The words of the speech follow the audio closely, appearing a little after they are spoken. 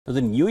The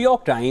New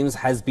York Times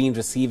has been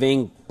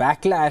receiving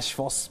backlash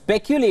for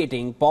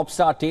speculating pop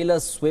star Taylor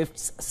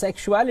Swift's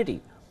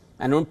sexuality.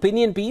 An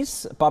opinion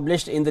piece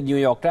published in the New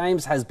York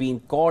Times has been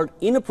called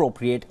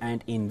inappropriate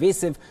and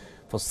invasive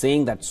for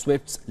saying that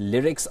Swift's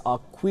lyrics are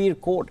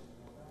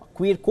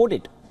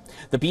queer-coded.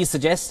 The piece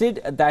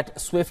suggested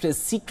that Swift is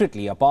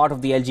secretly a part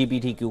of the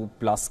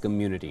LGBTQ+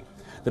 community.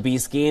 The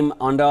piece came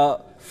under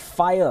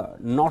fire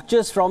not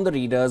just from the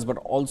readers but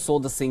also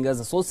the singer's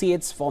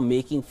associates for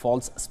making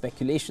false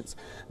speculations.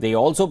 They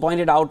also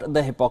pointed out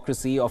the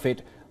hypocrisy of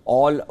it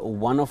all.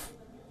 One of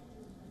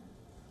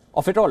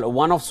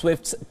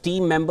Swift's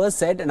team members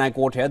said, and I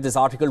quote here, "This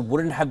article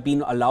wouldn't have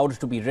been allowed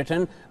to be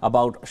written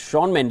about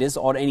Shawn Mendes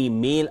or any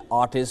male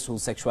artist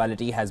whose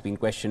sexuality has been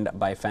questioned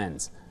by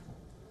fans."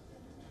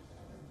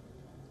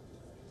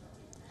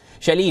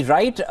 Shelley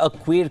Wright, a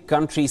queer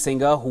country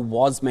singer who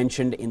was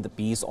mentioned in the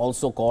piece,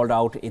 also called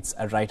out its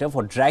writer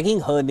for dragging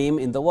her name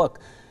in the work.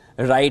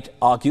 Wright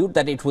argued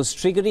that it was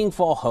triggering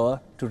for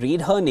her to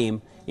read her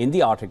name in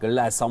the article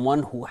as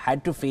someone who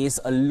had to face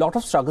a lot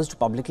of struggles to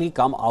publicly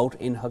come out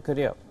in her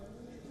career.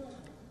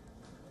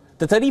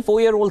 The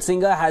 34-year-old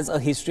singer has a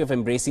history of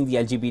embracing the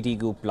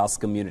LGBTQ+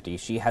 community.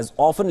 She has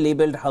often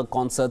labelled her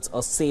concerts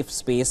a safe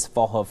space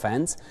for her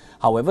fans.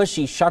 However,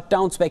 she shut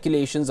down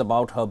speculations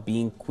about her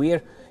being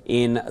queer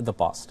in the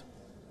past.